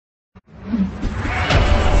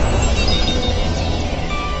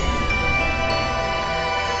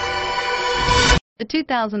The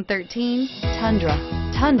 2013 Tundra.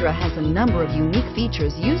 Tundra has a number of unique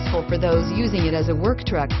features useful for those using it as a work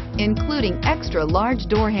truck, including extra large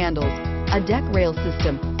door handles, a deck rail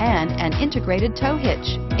system, and an integrated tow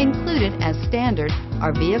hitch. Included as standard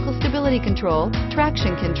are vehicle stability control,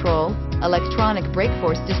 traction control, electronic brake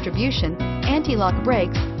force distribution, anti-lock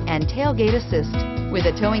brakes, and tailgate assist. With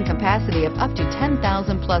a towing capacity of up to 10,000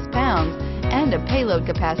 plus pounds and a payload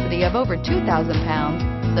capacity of over 2,000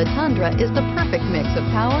 pounds, the Tundra is the perfect mix of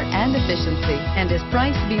power and efficiency and is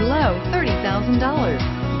priced below $30,000.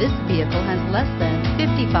 This vehicle has less than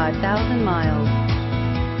 55,000 miles.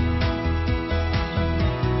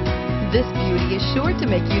 This beauty is sure to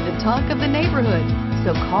make you the talk of the neighborhood,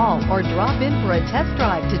 so call or drop in for a test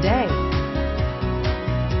drive today.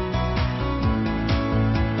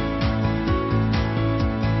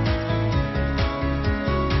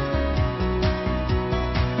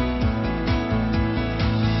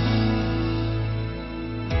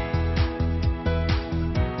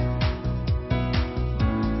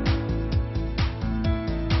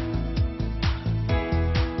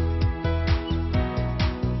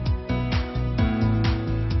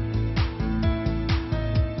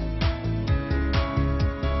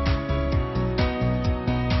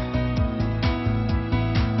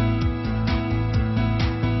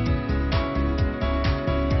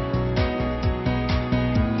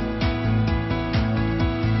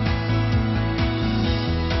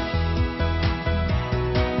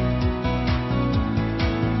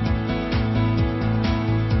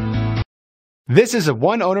 This is a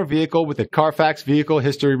one-owner vehicle with a Carfax Vehicle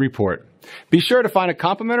History Report. Be sure to find a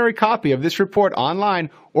complimentary copy of this report online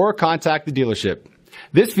or contact the dealership.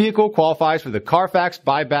 This vehicle qualifies for the Carfax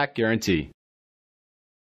Buyback Guarantee.